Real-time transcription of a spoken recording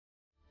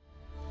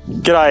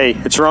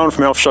G'day, it's Rowan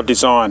from Elfshot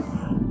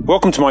Design.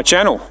 Welcome to my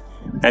channel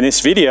and this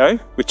video,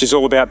 which is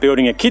all about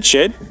building a kit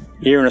shed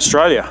here in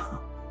Australia.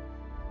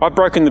 I've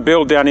broken the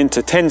build down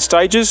into 10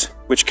 stages,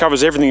 which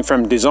covers everything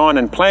from design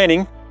and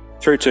planning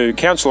through to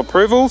council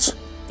approvals,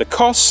 the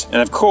costs,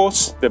 and of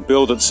course, the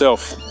build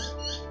itself.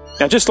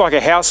 Now, just like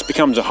a house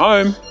becomes a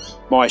home,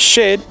 my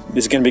shed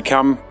is going to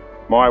become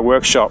my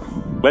workshop.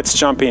 Let's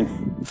jump in.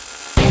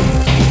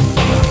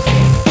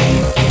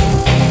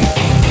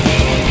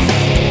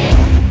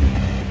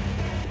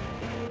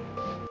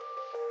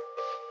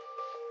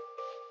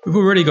 We've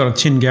already got a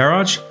tin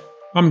garage.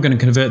 I'm going to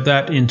convert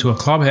that into a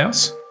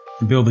clubhouse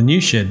and build a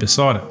new shed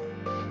beside it.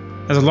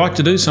 As I like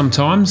to do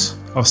sometimes,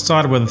 I've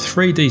started with a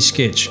 3D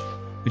sketch,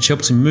 which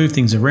helps me move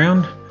things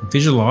around and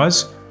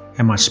visualise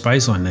how much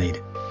space I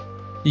need.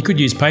 You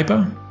could use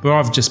paper, but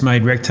I've just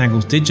made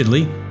rectangles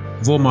digitally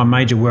of all my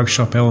major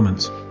workshop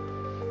elements.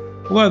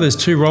 Although there's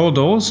 2 roller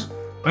doors,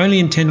 I only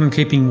intend on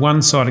keeping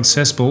one side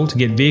accessible to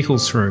get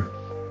vehicles through.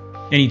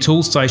 Any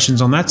tool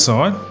stations on that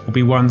side will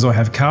be ones I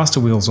have caster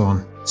wheels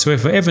on, so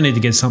if I ever need to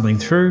get something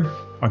through,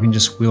 I can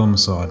just wheel them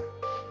aside.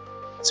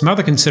 Some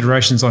other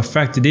considerations I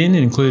factored in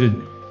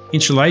included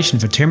insulation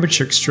for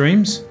temperature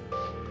extremes,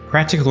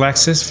 practical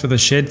access for the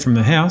shed from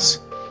the house,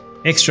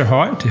 extra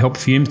height to help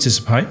fumes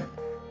dissipate,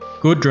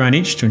 good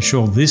drainage to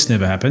ensure this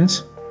never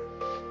happens,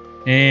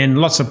 and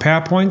lots of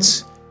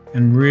PowerPoints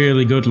and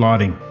really good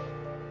lighting.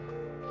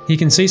 You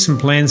can see some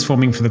plans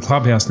forming for the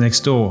clubhouse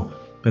next door,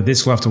 but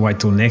this will have to wait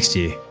till next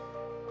year.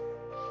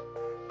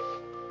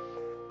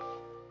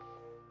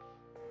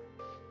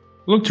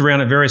 I looked around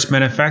at various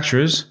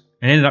manufacturers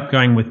and ended up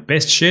going with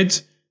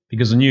Bestsheds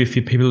because I knew a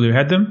few people who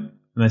had them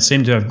and they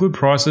seemed to have good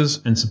prices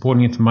and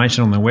supporting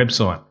information on their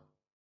website.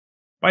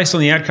 Based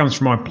on the outcomes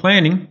from my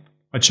planning,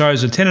 I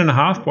chose a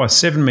 10.5 by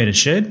 7 metre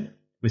shed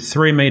with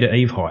 3 metre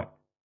eave height.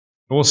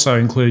 It also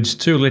includes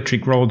 2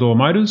 electric roller door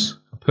motors,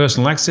 a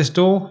personal access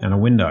door and a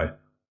window.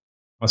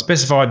 I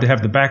specified to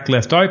have the back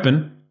left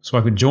open so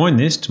I could join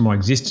this to my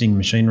existing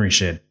machinery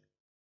shed.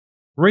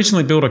 I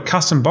recently built a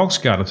custom box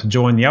gutter to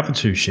join the other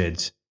 2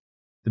 sheds.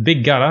 The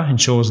big gutter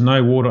ensures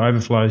no water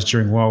overflows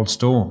during wild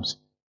storms.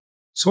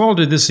 So I'll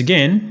do this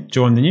again,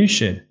 join the new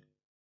shed.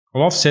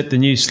 I'll offset the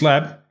new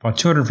slab by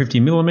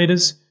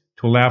 250mm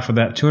to allow for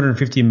that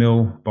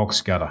 250mm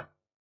box gutter.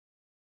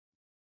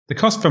 The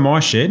cost for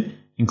my shed,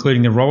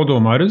 including the roller door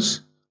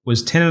motors,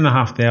 was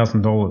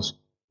 $10,500,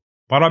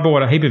 but I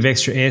bought a heap of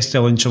extra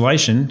air-style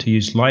insulation to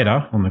use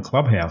later on the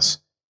clubhouse.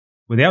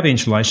 Without the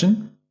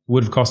insulation, it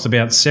would have cost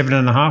about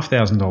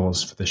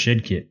 $7,500 for the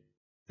shed kit.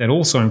 That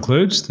also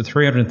includes the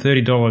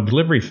 $330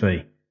 delivery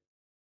fee.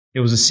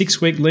 There was a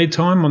 6-week lead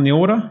time on the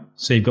order,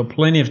 so you've got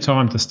plenty of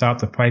time to start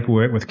the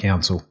paperwork with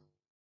council.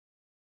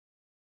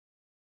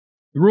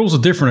 The rules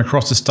are different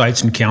across the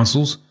states and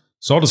councils,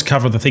 so I'll just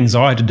cover the things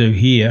I had to do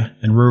here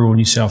in rural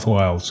New South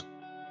Wales.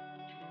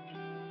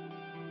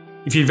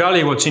 If you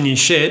value what's in your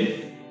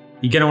shed,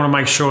 you're going to want to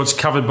make sure it's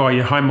covered by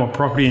your home or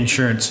property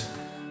insurance,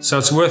 so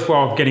it's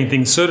worthwhile getting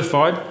things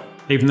certified,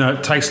 even though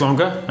it takes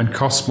longer and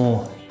costs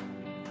more.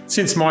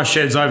 Since my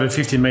shed's over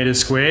 50 metres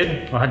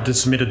squared, I had to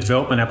submit a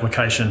development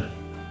application.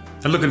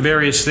 I look at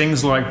various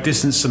things like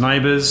distance to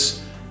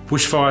neighbours,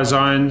 bushfire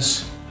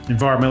zones,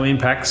 environmental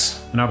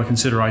impacts and other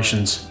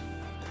considerations.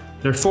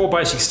 There are 4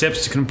 basic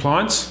steps to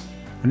compliance,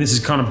 and this is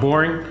kind of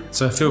boring,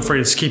 so feel free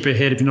to skip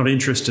ahead if you're not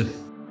interested.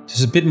 To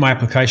submit my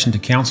application to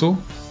council,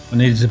 I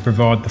needed to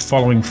provide the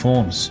following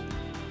forms.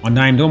 I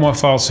named all my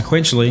files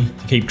sequentially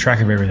to keep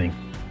track of everything.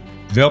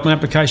 Development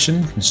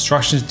application,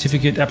 construction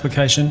certificate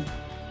application,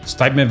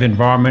 statement of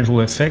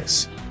environmental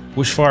effects,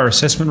 bushfire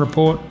assessment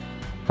report,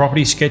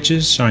 property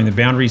sketches showing the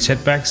boundary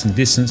setbacks and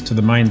distance to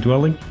the main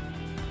dwelling,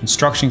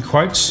 construction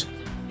quotes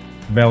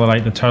to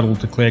validate the total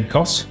declared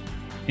costs,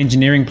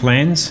 engineering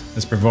plans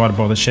as provided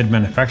by the shed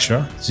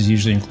manufacturer, this is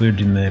usually included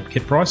in the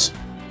kit price,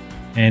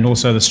 and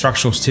also the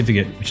structural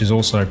certificate, which is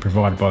also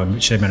provided by the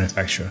shed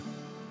manufacturer.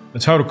 The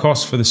total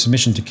cost for the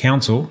submission to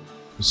council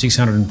was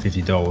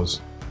 $650.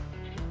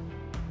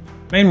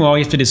 Meanwhile,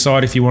 you have to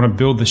decide if you want to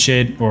build the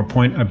shed or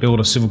appoint a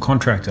builder civil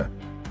contractor.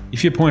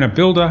 If you appoint a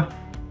builder,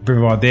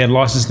 provide their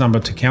license number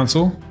to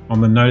council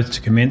on the notice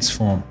to commence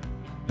form.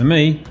 For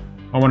me,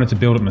 I wanted to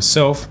build it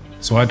myself,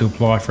 so I had to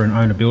apply for an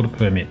owner builder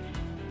permit.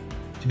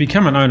 To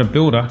become an owner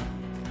builder,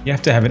 you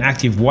have to have an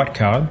active white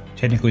card,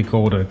 technically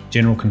called a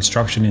general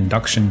construction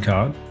induction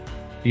card.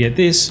 To get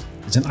this,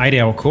 it's an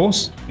 8-hour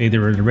course,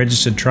 either at a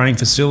registered training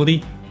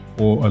facility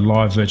or a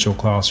live virtual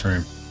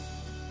classroom.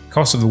 The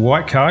cost of the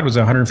white card was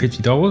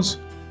 $150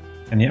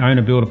 and the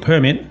owner builder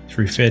permit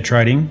through fair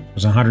trading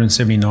was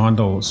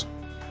 $179.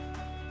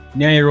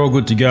 Now you're all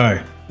good to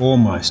go,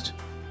 almost.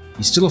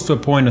 You still have to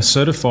appoint a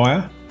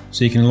certifier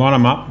so you can line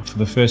them up for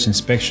the first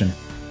inspection.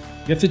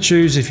 You have to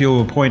choose if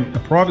you'll appoint a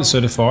private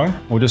certifier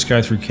or just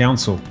go through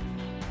council.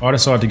 I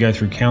decided to go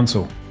through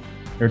council.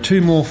 There are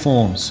 2 more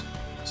forms.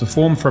 There's a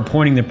form for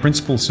appointing the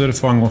principal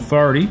certifying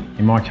authority,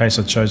 in my case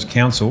I chose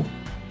council,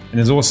 and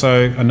there's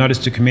also a notice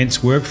to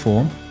commence work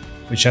form,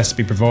 which has to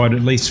be provided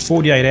at least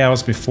 48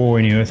 hours before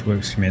any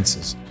earthworks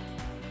commences.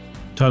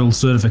 Total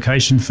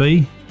certification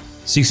fee,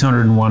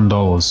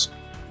 $601.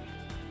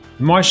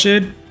 In my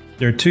shed,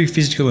 there are 2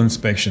 physical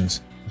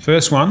inspections. The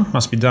first one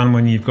must be done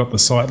when you've got the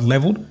site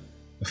levelled,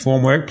 the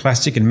formwork,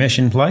 plastic and mesh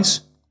in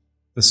place.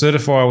 The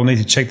certifier will need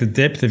to check the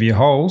depth of your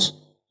holes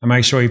and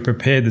make sure you've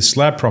prepared the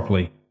slab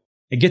properly.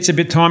 It gets a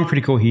bit time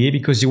critical here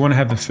because you want to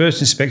have the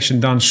first inspection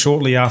done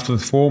shortly after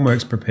the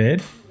formwork's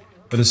prepared,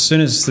 but as soon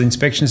as the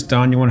inspection's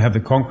done you want to have the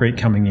concrete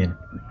coming in.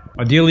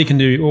 Ideally you can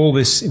do all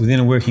this within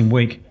a working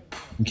week,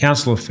 and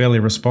council are fairly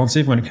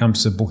responsive when it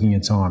comes to booking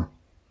your time.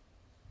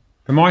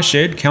 For my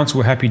shed, council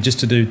were happy just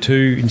to do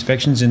 2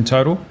 inspections in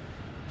total.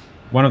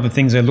 One of the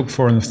things they look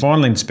for in the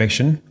final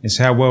inspection is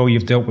how well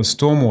you've dealt with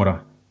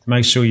stormwater to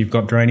make sure you've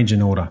got drainage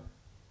in order.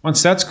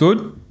 Once that's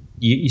good,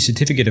 you get your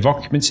certificate of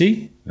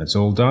occupancy and it's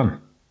all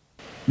done.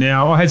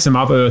 Now, I had some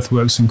other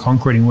earthworks and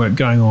concreting work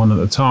going on at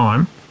the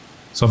time,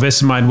 so I've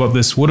estimated what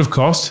this would have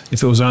cost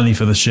if it was only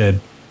for the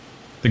shed.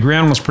 The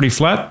ground was pretty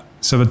flat,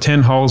 so the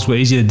 10 holes were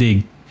easy to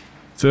dig.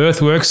 For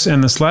earthworks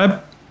and the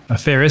slab, a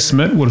fair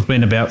estimate would have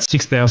been about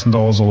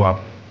 $6,000 all up.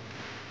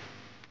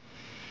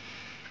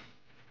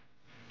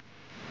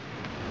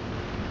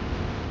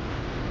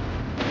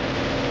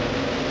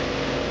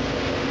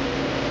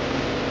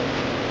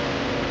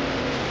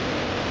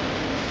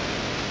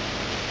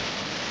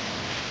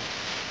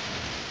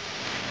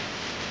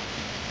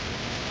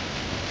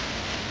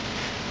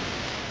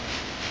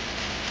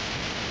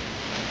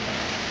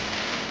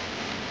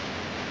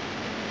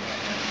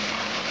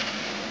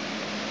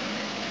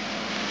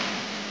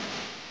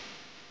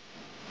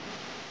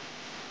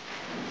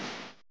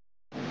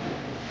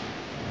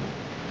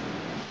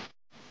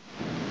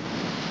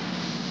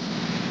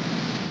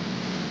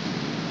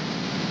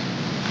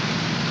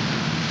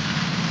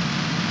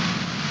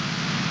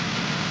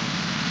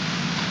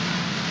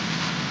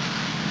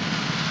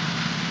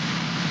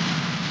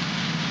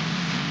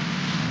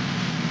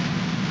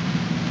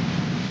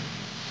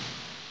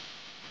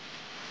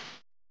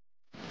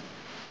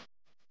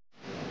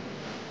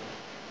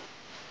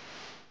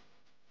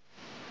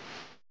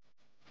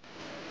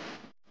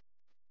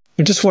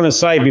 I just want to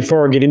say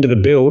before I get into the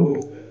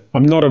build,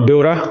 I'm not a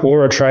builder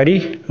or a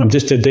tradie, I'm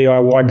just a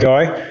DIY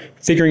guy,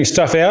 figuring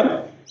stuff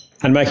out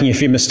and making a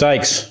few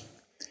mistakes.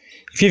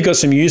 If you've got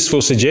some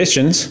useful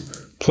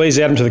suggestions, please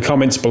add them to the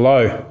comments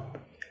below.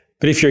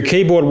 But if you're a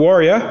keyboard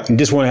warrior and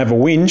just want to have a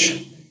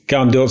whinge,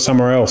 go and do it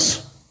somewhere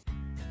else.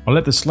 I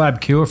let the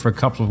slab cure for a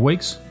couple of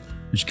weeks,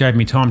 which gave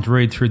me time to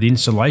read through the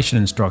installation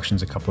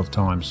instructions a couple of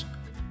times,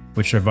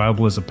 which are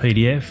available as a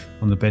PDF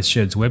on the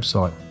Bestsheds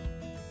website.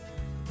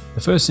 The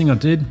first thing I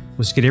did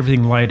was get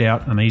everything laid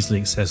out and easily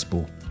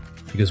accessible,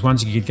 because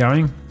once you get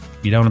going,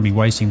 you don't want to be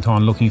wasting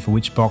time looking for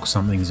which box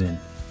something's in.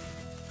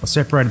 I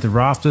separated the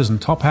rafters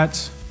and top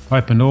hats,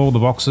 opened all the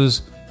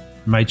boxes,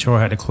 and made sure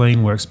I had a clean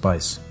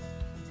workspace.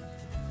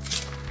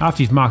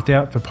 After you've marked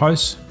out for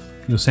posts,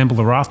 you assemble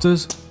the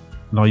rafters,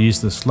 and I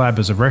used the slab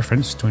as a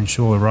reference to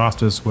ensure the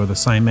rafters were the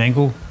same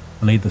angle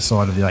on either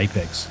side of the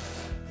apex.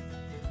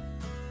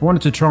 I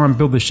wanted to try and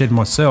build the shed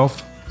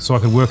myself so I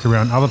could work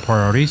around other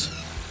priorities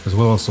as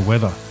well as the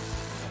weather.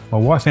 My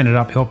wife ended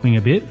up helping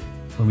a bit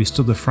when we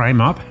stood the frame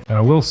up, and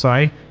I will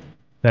say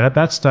that at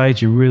that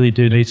stage you really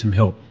do need some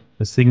help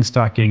as things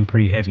start getting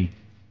pretty heavy.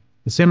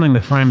 Assembling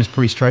the frame is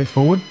pretty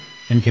straightforward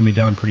and can be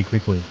done pretty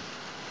quickly.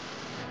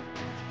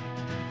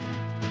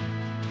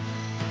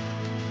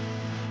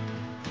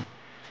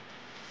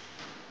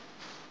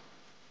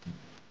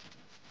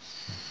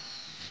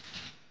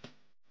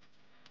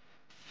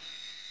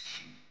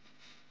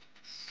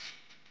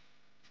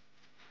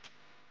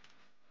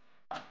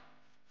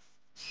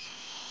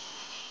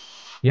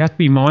 You have to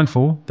be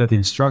mindful that the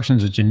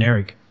instructions are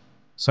generic.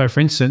 So for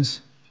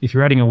instance, if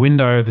you're adding a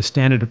window, the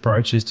standard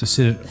approach is to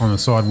sit it on a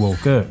sidewall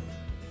girt.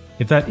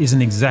 If that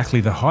isn't exactly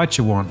the height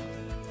you want,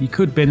 you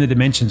could bend the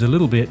dimensions a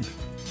little bit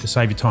to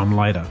save you time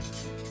later.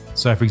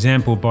 So for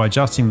example, by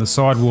adjusting the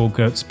sidewall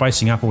girt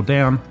spacing up or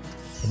down,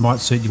 it might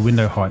suit your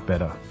window height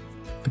better.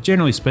 But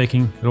generally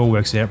speaking, it all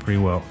works out pretty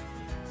well.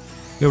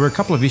 There were a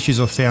couple of issues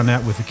I found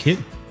out with the kit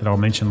that I'll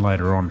mention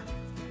later on.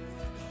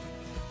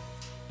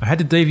 I had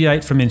to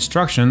deviate from the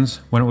instructions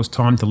when it was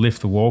time to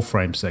lift the wall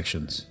frame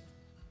sections.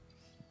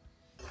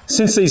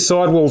 Since these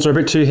sidewalls are a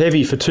bit too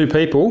heavy for 2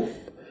 people,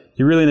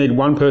 you really need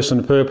 1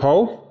 person per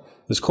pole.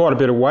 There's quite a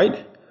bit of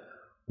weight.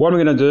 What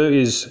I'm going to do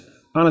is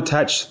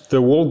unattach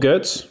the wall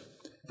girts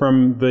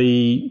from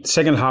the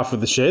second half of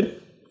the shed.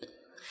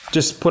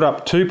 Just put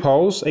up 2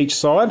 poles each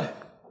side,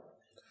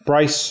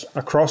 brace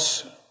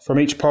across from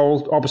each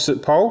pole,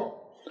 opposite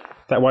pole.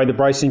 That way the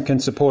bracing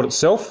can support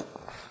itself.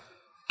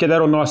 Get that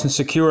all nice and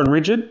secure and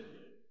rigid.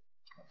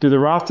 Do the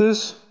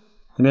rafters,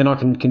 and then I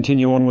can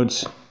continue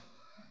onwards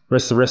the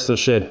rest of the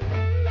shed.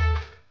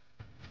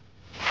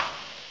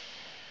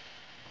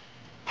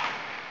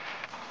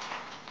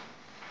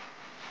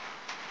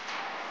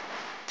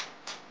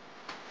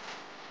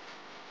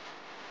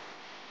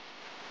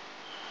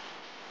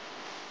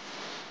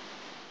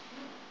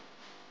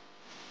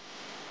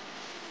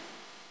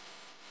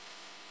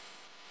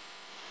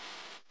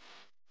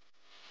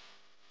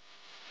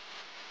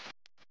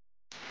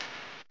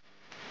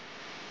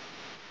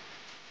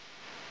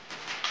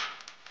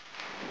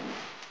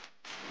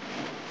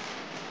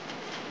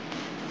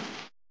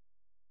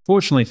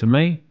 Fortunately for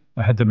me,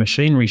 I had the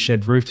machinery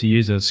shed roof to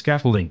use as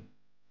scaffolding.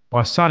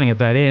 By starting at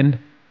that end,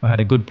 I had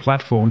a good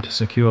platform to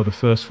secure the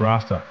first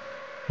rafter.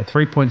 At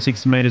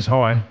 3.6 metres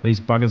high, these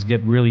buggers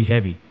get really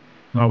heavy,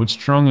 and I would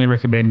strongly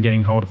recommend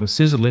getting hold of a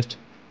scissor lift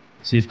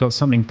so you've got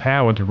something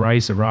powered to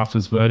raise the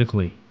rafters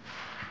vertically.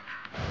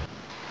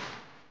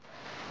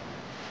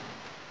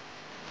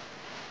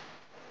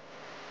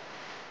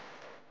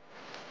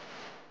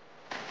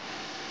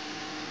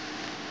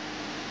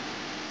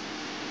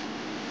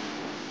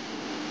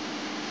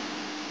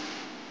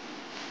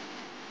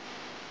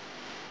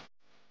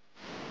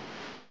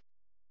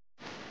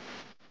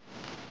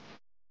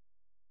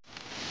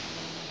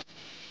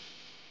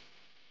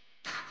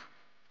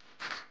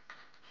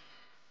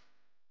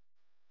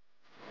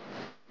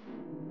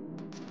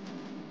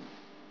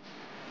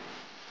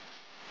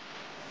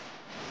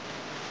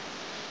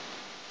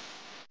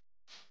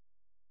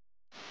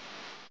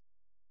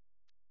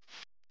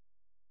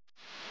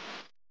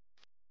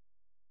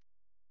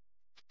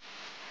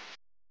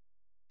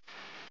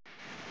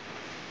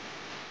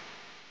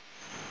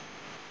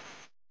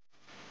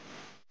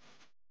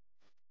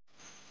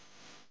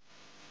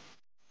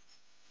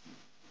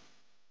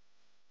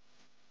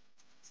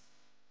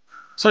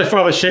 So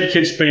far the shed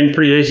kit's been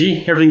pretty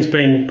easy. Everything's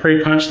been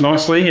pre-punched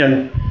nicely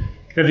and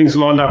everything's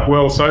lined up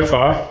well so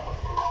far.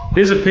 It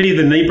is a pity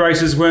the knee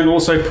braces weren't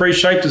also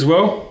pre-shaped as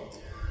well.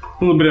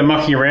 A little bit of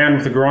mucking around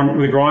with the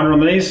grinder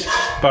on these,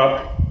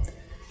 but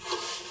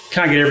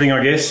can't get everything,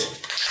 I guess.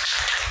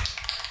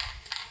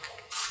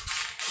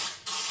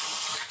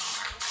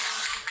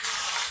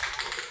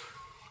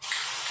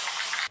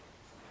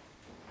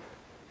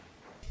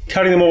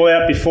 Cutting them all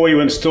out before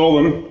you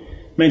install them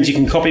means you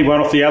can copy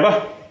one off the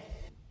other.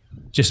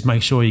 Just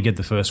make sure you get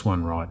the first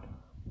one right.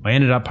 I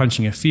ended up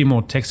punching a few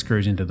more Tech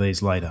screws into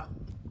these later.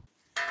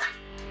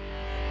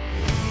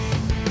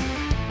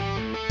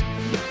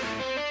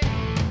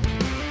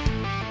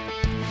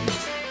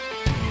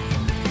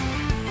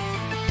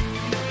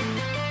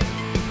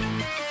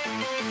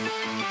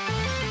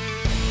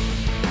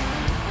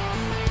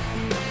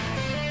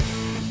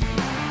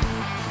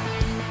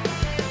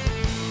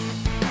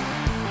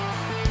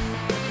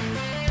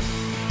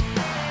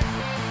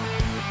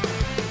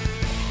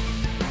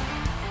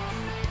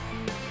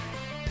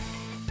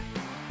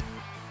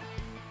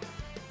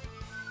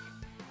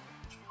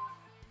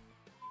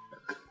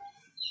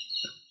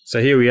 So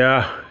here we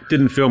are.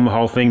 Didn't film the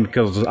whole thing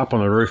because I was up on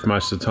the roof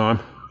most of the time.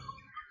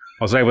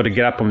 I was able to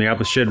get up on the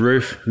other shed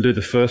roof and do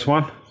the first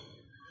one.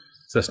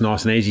 So that's a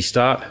nice and easy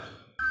start.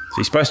 So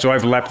you're supposed to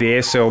overlap the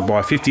air cell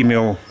by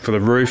 50mm for the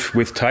roof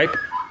with tape,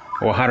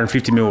 or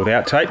 150mm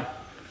without tape.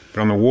 But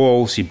on the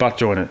walls, you butt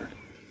joint it.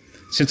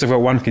 Since I've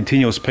got one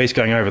continuous piece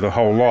going over the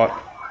whole lot,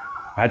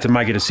 I had to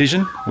make a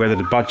decision whether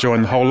to butt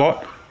join the whole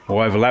lot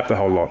or overlap the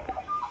whole lot.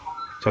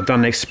 So I've done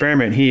an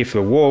experiment here for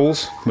the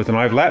walls with an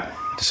overlap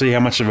to see how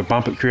much of a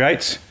bump it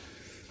creates.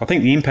 I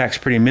think the impact's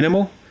pretty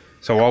minimal,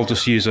 so I'll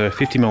just use a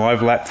 50mm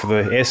overlap for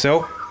the air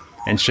cell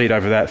and sheet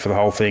over that for the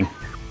whole thing.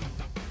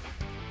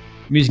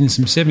 I'm using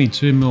some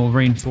 72mm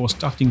reinforced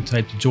ducting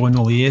tape to join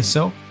all the air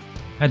cell.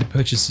 I had to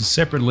purchase this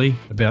separately,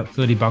 about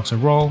 $30 a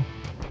roll.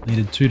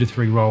 Needed 2 to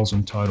 3 rolls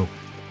in total.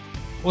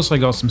 Also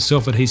got some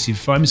self-adhesive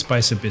foam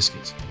spacer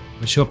biscuits,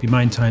 which help you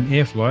maintain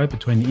airflow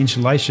between the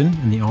insulation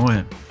and the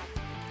iron.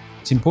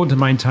 It's important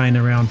to maintain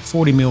around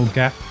 40mm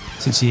gap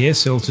since the air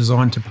cell is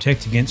designed to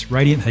protect against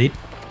radiant heat,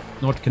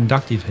 not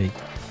conductive heat.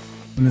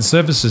 When the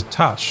surfaces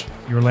touch,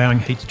 you're allowing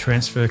heat to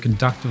transfer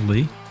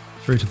conductively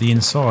through to the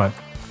inside.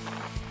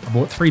 I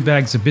bought 3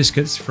 bags of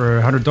biscuits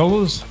for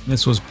 $100, and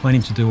this was plenty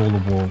to do all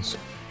the walls.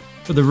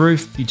 For the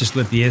roof, you just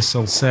let the air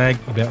cell sag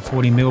about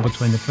 40mm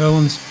between the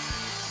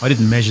purlins. I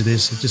didn't measure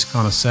this, it just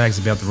kind of sags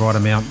about the right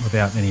amount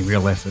without any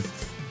real effort.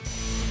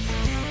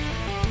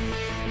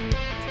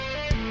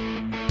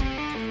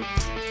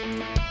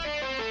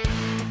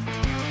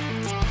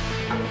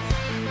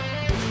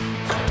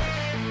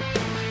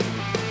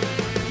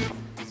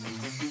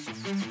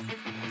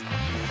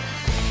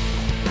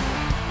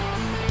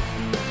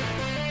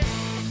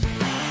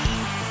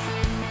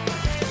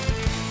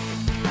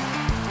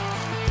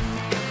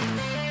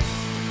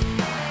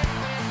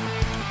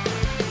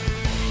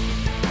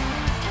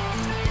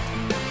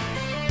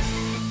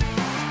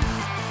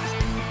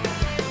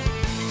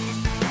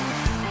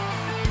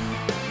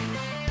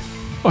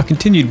 I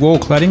continued wall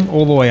cladding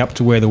all the way up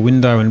to where the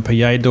window and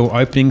PA door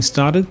openings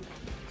started,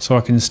 so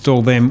I could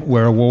install them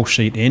where a wall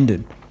sheet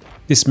ended.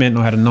 This meant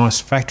I had a nice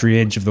factory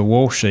edge of the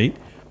wall sheet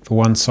for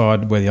one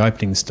side where the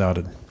opening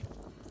started.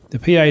 The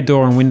PA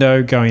door and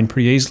window go in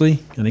pretty easily,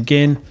 and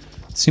again,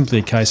 simply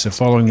a case of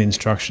following the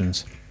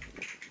instructions.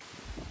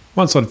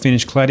 Once I'd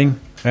finished cladding,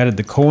 I added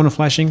the corner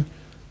flashing,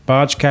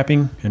 barge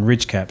capping and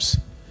ridge caps.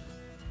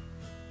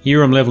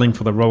 Here I'm levelling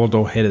for the roller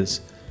door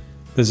headers.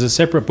 There's a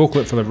separate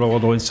booklet for the roller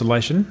door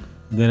installation,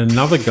 then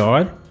another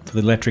guide for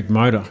the electric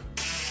motor.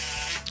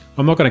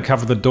 I'm not going to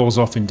cover the doors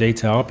off in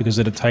detail because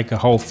it'd take a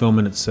whole film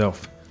in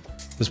itself.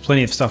 There's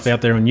plenty of stuff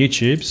out there on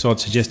YouTube, so I'd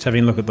suggest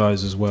having a look at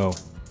those as well.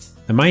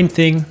 The main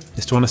thing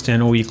is to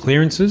understand all your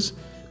clearances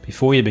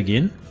before you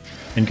begin,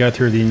 and go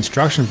through the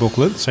instruction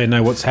booklet so you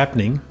know what's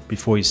happening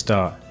before you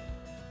start.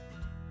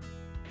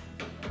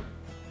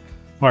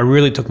 I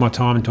really took my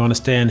time to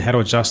understand how to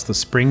adjust the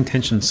spring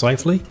tension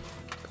safely,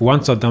 but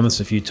once I'd done this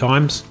a few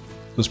times,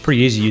 it was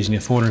pretty easy using a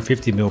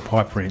 450mm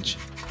pipe wrench.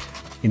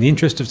 In the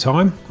interest of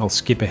time, I'll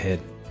skip ahead.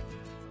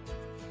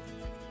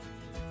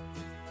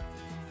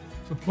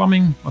 For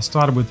plumbing, I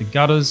started with the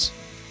gutters.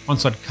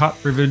 Once I'd cut,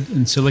 riveted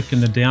and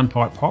siliconed the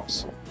downpipe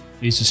pops,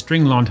 I used a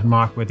string line to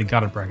mark where the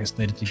gutter brackets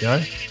needed to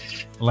go,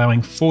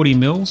 allowing 40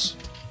 mils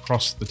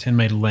across the 10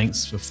 metre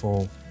lengths for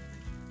fall.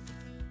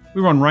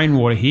 We're on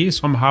rainwater here,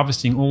 so I'm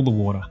harvesting all the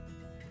water.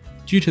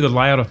 Due to the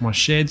layout of my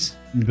sheds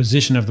and the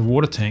position of the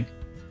water tank,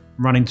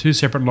 I'm running 2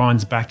 separate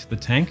lines back to the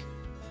tank,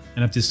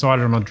 and I've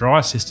decided on a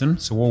dry system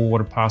so all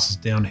water passes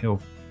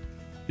downhill.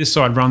 This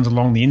side runs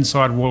along the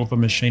inside wall of the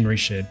machinery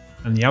shed,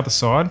 and the other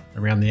side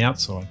around the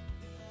outside.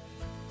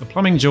 The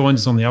plumbing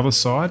joins on the other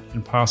side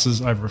and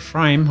passes over a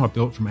frame I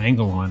built from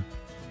angle line.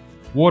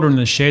 Water in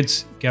the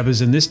sheds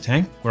gathers in this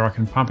tank where I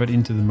can pump it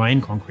into the main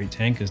concrete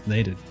tank as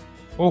needed.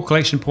 All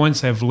collection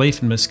points have leaf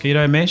and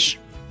mosquito mesh,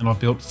 and I've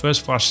built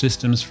first flush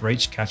systems for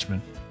each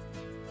catchment.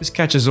 This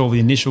catches all the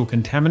initial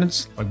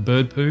contaminants like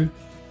bird poo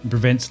and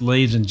prevents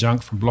leaves and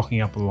junk from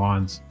blocking up the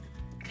lines.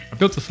 I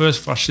built the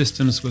first flush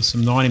systems with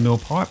some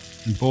 90mm pipe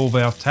and ball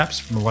valve taps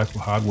from the local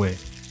hardware.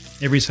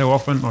 Every so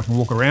often I can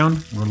walk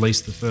around and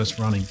release the first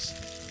runnings.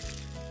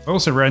 I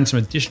also ran some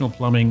additional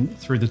plumbing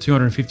through the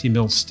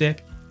 250mm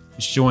step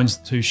which joins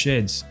the 2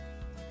 sheds.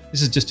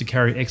 This is just to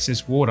carry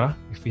excess water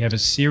if we have a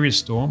serious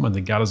storm and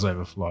the gutters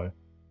overflow,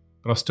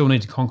 but I still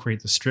need to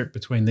concrete the strip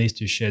between these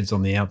 2 sheds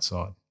on the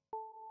outside.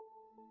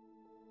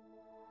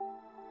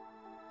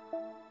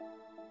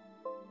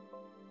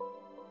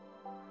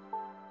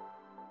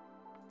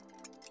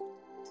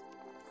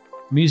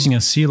 I'm using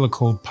a sealer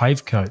called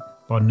Pave Coat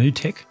by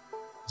Newtech,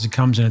 as it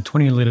comes in a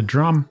 20 litre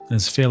drum and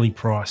is fairly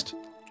priced.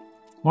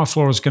 My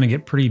floor is going to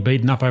get pretty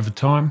beaten up over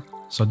time,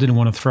 so I didn't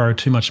want to throw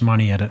too much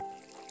money at it.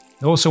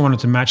 I also wanted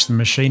to match the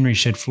machinery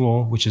shed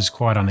floor, which is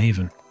quite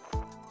uneven.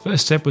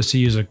 First step was to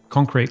use a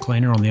concrete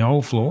cleaner on the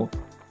old floor,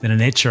 then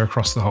an etcher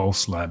across the whole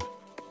slab.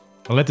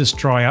 I let this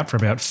dry out for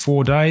about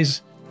 4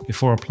 days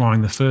before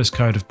applying the first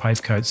coat of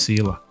Pave Coat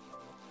sealer.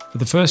 For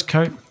the first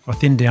coat, I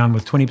thinned down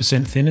with 20%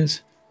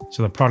 thinners,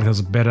 so the product has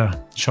a better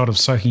shot of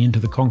soaking into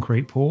the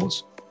concrete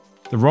pores.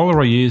 The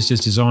roller I used is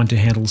designed to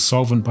handle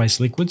solvent-based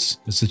liquids,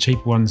 as the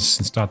cheap ones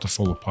can start to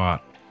fall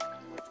apart.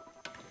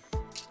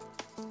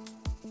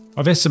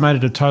 I've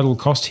estimated a total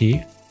cost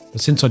here,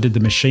 but since I did the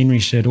machinery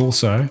shed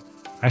also,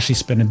 I actually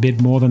spent a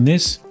bit more than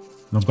this,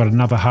 and I've got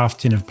another half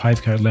tin of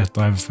Pave Coat left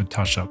over for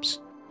touch-ups.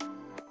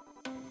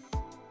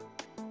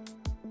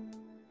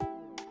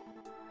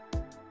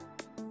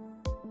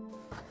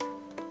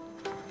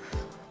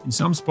 In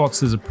some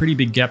spots there's a pretty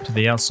big gap to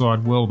the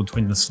outside wall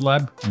between the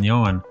slab and the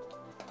iron.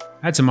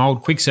 I had some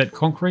old quickset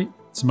concrete,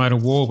 made a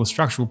wall with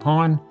structural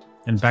pine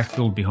and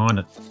backfilled behind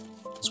it.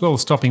 As well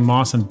as stopping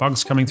mice and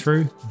bugs coming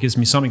through, it gives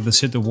me something to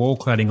sit the wall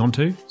cladding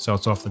onto so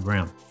it's off the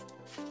ground.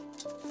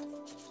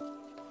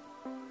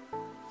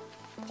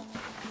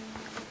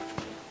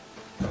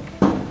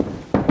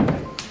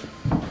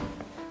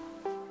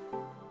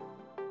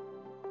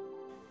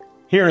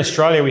 Here in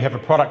Australia we have a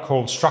product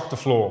called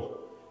Structaflor,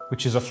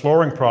 which is a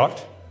flooring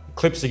product that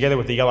clips together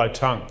with the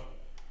yellowtongue.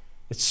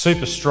 It's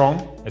super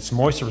strong, it's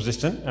moisture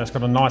resistant, and it's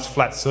got a nice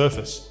flat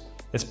surface.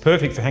 It's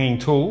perfect for hanging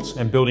tools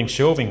and building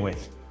shelving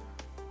with.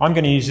 I'm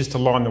going to use this to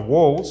line the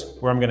walls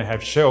where I'm going to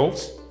have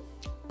shelves,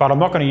 but I'm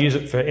not going to use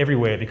it for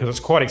everywhere because it's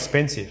quite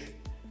expensive.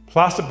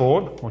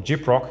 Plasterboard, or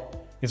gyprock,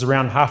 is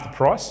around half the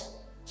price,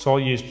 so I'll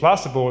use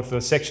plasterboard for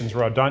the sections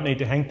where I don't need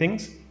to hang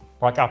things,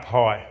 like up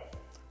high.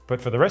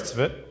 But for the rest of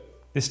it,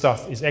 this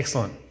stuff is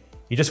excellent.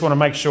 You just want to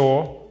make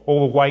sure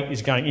all the weight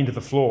is going into the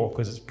floor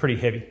because it's pretty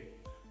heavy.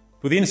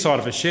 With the inside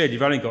of a shed,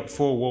 you've only got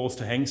 4 walls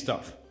to hang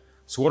stuff.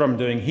 So what I'm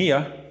doing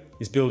here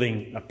is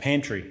building a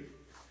pantry.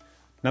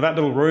 Now that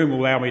little room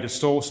will allow me to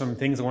store some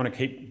things I want to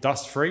keep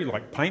dust free,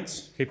 like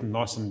paints, keep them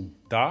nice and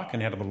dark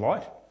and out of the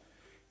light.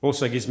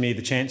 Also gives me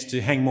the chance to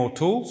hang more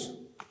tools.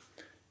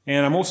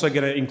 And I'm also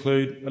going to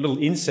include a little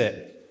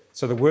inset.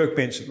 So the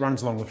workbench that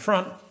runs along the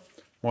front,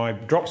 my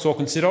drop saw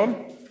can sit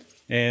on,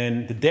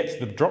 and the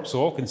depth of the drop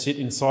saw can sit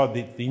inside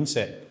the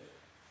inset.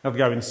 I'll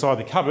go inside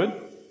the cupboard,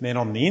 then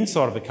on the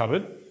inside of the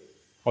cupboard,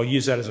 I'll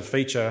use that as a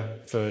feature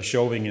for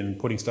shelving and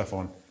putting stuff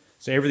on.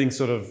 So everything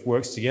sort of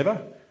works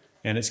together,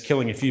 and it's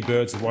killing a few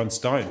birds with one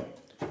stone.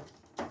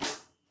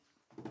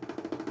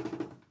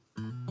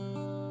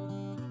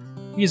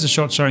 Here's a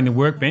shot showing the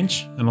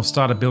workbench, and I've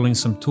started building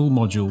some tool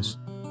modules.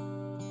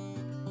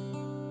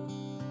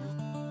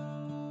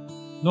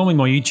 Normally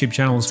my YouTube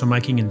channel is for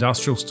making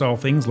industrial style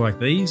things like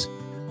these,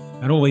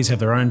 and all these have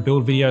their own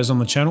build videos on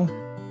the channel.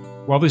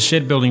 While this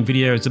shed building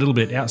video is a little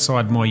bit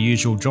outside my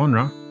usual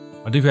genre,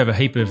 I do have a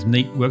heap of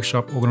neat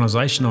workshop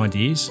organisation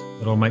ideas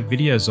that I'll make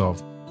videos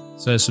of,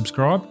 so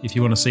subscribe if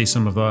you want to see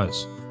some of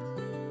those.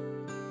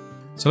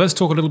 So let's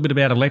talk a little bit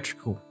about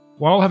electrical.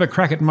 While I'll have a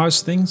crack at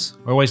most things,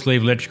 I always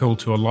leave electrical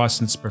to a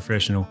licensed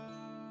professional.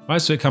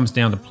 Most of it comes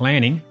down to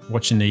planning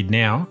what you need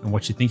now and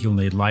what you think you'll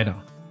need later.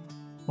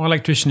 My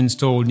electrician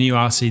installed new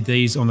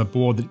RCDs on the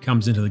board that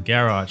comes into the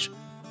garage.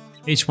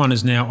 Each one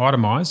is now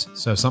itemised,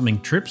 so if something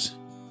trips,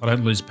 I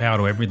don't lose power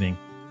to everything.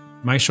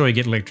 Make sure you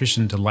get an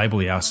electrician to label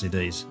the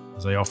RCDs,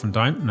 as they often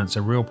don't, and it's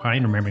a real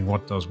pain remembering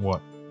what does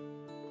what.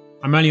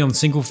 I'm only on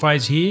single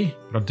phase here,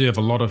 but I do have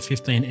a lot of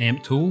 15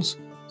 amp tools,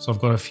 so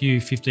I've got a few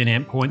 15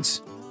 amp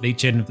points at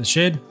each end of the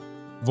shed.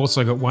 I've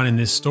also got one in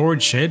this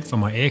storage shed for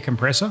my air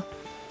compressor,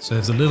 so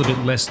there's a little bit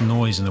less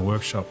noise in the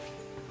workshop.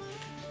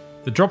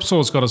 The drop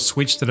saw's got a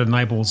switch that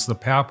enables the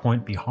power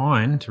point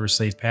behind to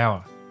receive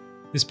power.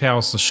 This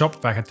powers the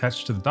shop vac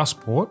attached to the dust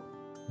port,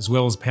 as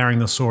well as powering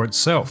the saw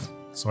itself,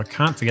 so I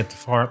can't forget to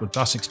fire up the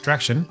dust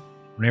extraction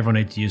whenever I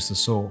need to use the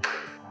saw.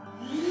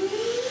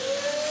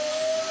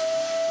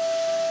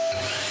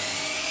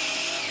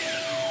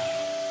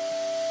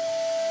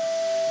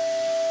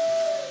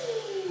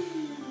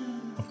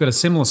 I've got a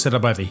similar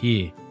setup over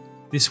here.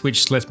 This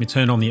switch lets me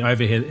turn on the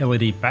overhead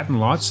LED batten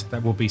lights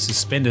that will be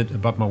suspended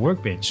above my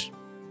workbench.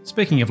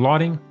 Speaking of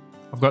lighting,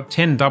 I've got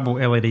 10 double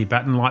LED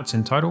batten lights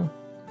in total,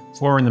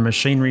 4 in the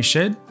machinery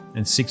shed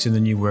and 6 in the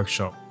new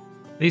workshop.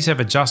 These have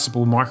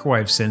adjustable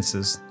microwave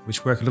sensors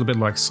which work a little bit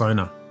like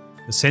sonar.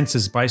 The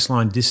sensors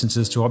baseline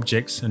distances to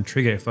objects and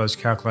trigger if those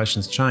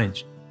calculations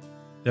change.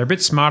 They're a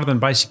bit smarter than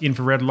basic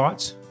infrared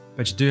lights,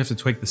 but you do have to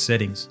tweak the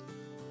settings.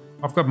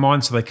 I've got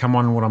mine so they come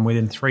on when I'm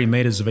within 3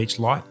 meters of each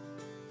light,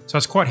 so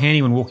it's quite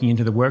handy when walking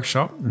into the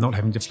workshop and not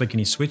having to flick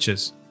any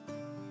switches.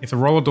 If the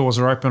roller doors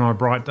are open on a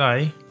bright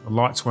day, the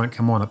lights won't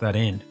come on at that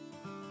end.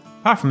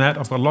 Apart from that,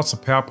 I've got lots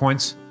of power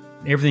points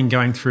and everything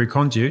going through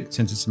conduit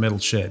since it's a metal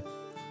shed.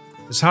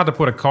 It's hard to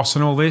put a cost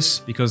on all this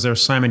because there are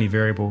so many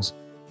variables,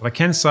 but I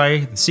can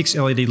say the 6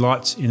 LED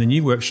lights in the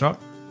new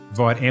workshop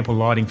provide ample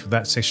lighting for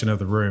that section of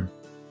the room.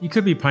 You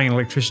could be paying an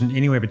electrician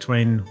anywhere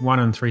between $1,000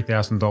 and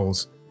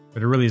 $3,000,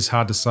 but it really is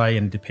hard to say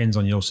and depends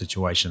on your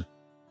situation.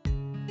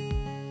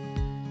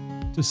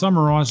 To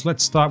summarise,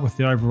 let's start with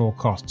the overall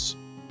costs.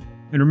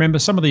 And remember,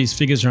 some of these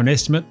figures are an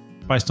estimate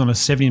based on a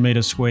 70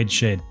 metre squared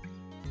shed.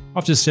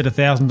 I've just said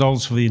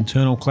 $1,000 for the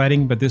internal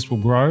cladding, but this will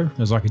grow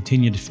as I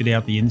continue to fit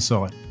out the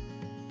inside.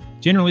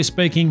 Generally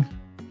speaking,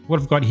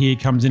 what I've got here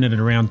comes in at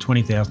around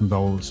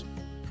 $20,000.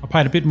 I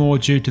paid a bit more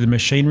due to the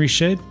machinery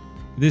shed,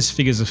 but this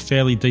figure's a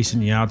fairly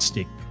decent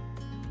yardstick.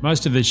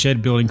 Most of the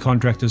shed building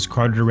contractors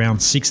quoted around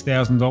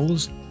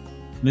 $6,000,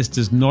 and this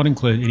does not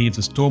include any of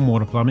the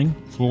stormwater plumbing,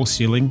 floor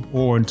sealing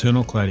or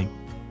internal cladding.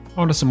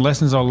 On to some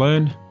lessons I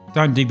learned: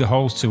 don't dig the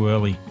holes too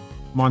early.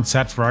 Mine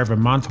sat for over a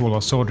month while I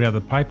sorted out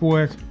the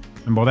paperwork,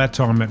 and by that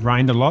time it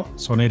rained a lot,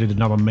 so I needed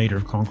another metre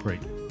of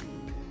concrete.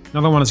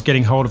 Another one is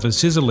getting hold of a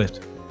scissor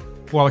lift.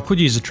 While I could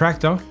use a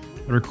tractor,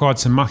 it required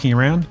some mucking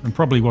around and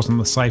probably wasn't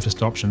the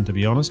safest option, to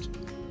be honest.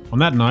 On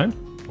that note,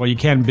 while you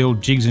can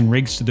build jigs and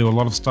rigs to do a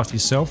lot of stuff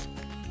yourself,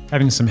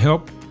 having some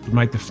help would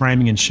make the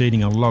framing and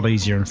sheeting a lot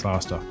easier and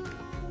faster.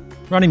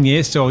 Running the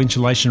air-style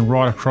insulation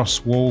right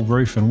across wall,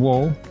 roof and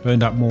wall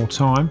burned up more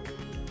time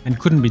and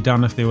couldn't be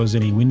done if there was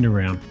any wind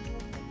around.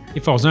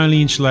 If I was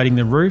only insulating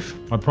the roof,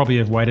 I'd probably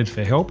have waited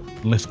for help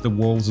and left the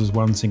walls as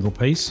one single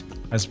piece,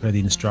 as per the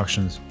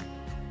instructions.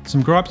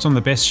 Some gripes on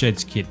the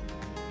Bestsheds kit.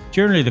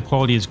 Generally the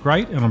quality is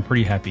great and I'm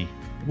pretty happy.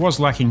 It was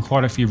lacking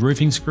quite a few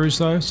roofing screws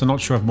though, so not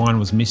sure if mine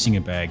was missing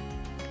a bag.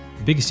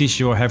 The biggest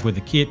issue I have with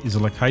the kit is the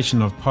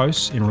location of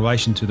posts in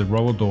relation to the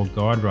roller door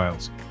guide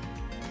rails.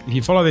 If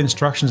you follow the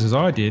instructions as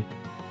I did,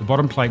 the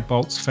bottom plate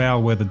bolts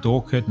foul where the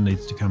door curtain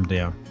needs to come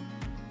down.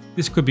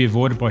 This could be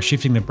avoided by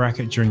shifting the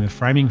bracket during the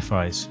framing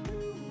phase.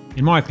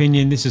 In my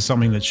opinion, this is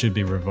something that should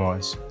be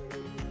revised.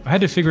 I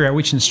had to figure out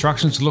which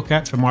instructions to look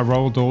at for my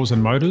roller doors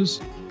and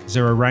motors, as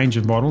there are a range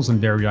of models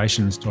and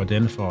variations to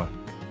identify.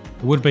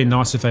 It would have been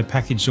nice if they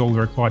packaged all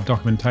the required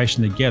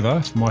documentation together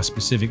for my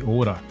specific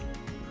order.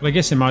 But I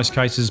guess in most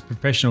cases,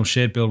 professional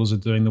shed builders are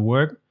doing the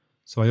work,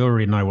 so they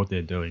already know what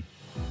they're doing.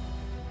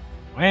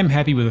 I am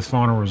happy with the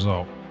final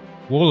result.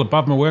 The wall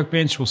above my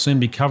workbench will soon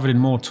be covered in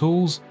more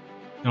tools,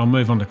 and I'll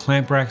move on to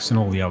clamp racks and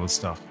all the other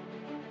stuff.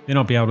 Then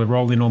I'll be able to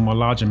roll in all my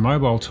large and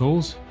mobile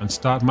tools and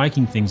start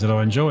making things that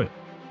I enjoy.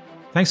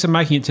 Thanks for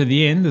making it to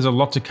the end. There's a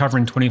lot to cover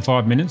in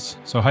 25 minutes,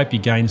 so I hope you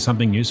gained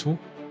something useful.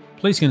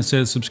 Please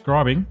consider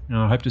subscribing, and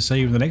I hope to see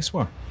you in the next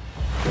one.